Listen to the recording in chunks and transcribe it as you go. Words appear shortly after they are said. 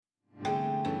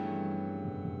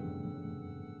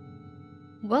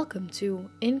Welcome to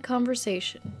In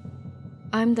Conversation.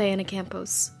 I'm Diana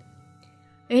Campos.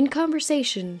 In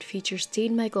Conversation features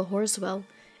Dean Michael Horswell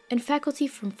and faculty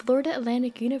from Florida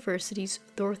Atlantic University's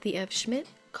Dorothy F. Schmidt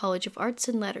College of Arts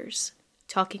and Letters,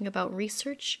 talking about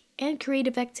research and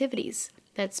creative activities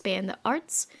that span the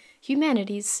arts,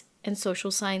 humanities, and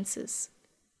social sciences.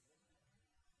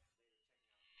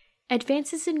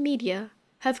 Advances in media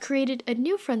have created a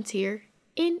new frontier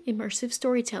in immersive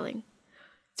storytelling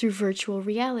through virtual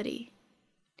reality.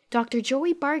 Dr.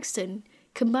 Joey Bargsten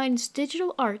combines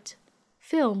digital art,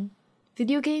 film,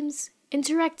 video games,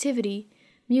 interactivity,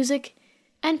 music,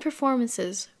 and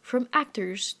performances from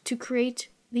actors to create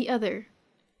the other,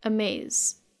 a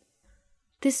maze.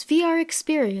 This VR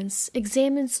experience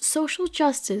examines social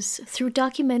justice through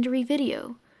documentary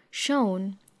video,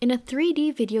 shown in a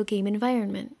 3D video game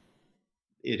environment.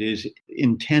 It is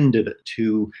intended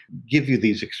to give you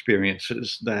these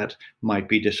experiences that might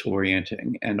be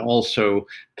disorienting and also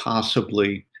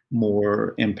possibly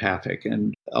more empathic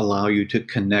and allow you to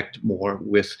connect more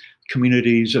with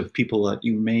communities of people that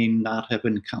you may not have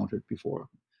encountered before.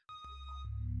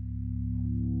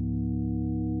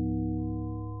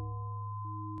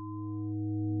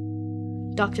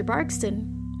 Dr.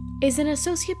 Bargsten is an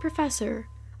associate professor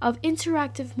of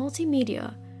interactive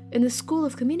multimedia in the School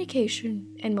of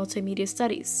Communication and Multimedia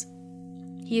Studies.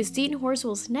 He is Dean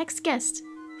Horswell's next guest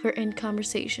for In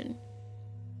Conversation.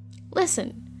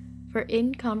 Listen for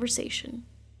In Conversation.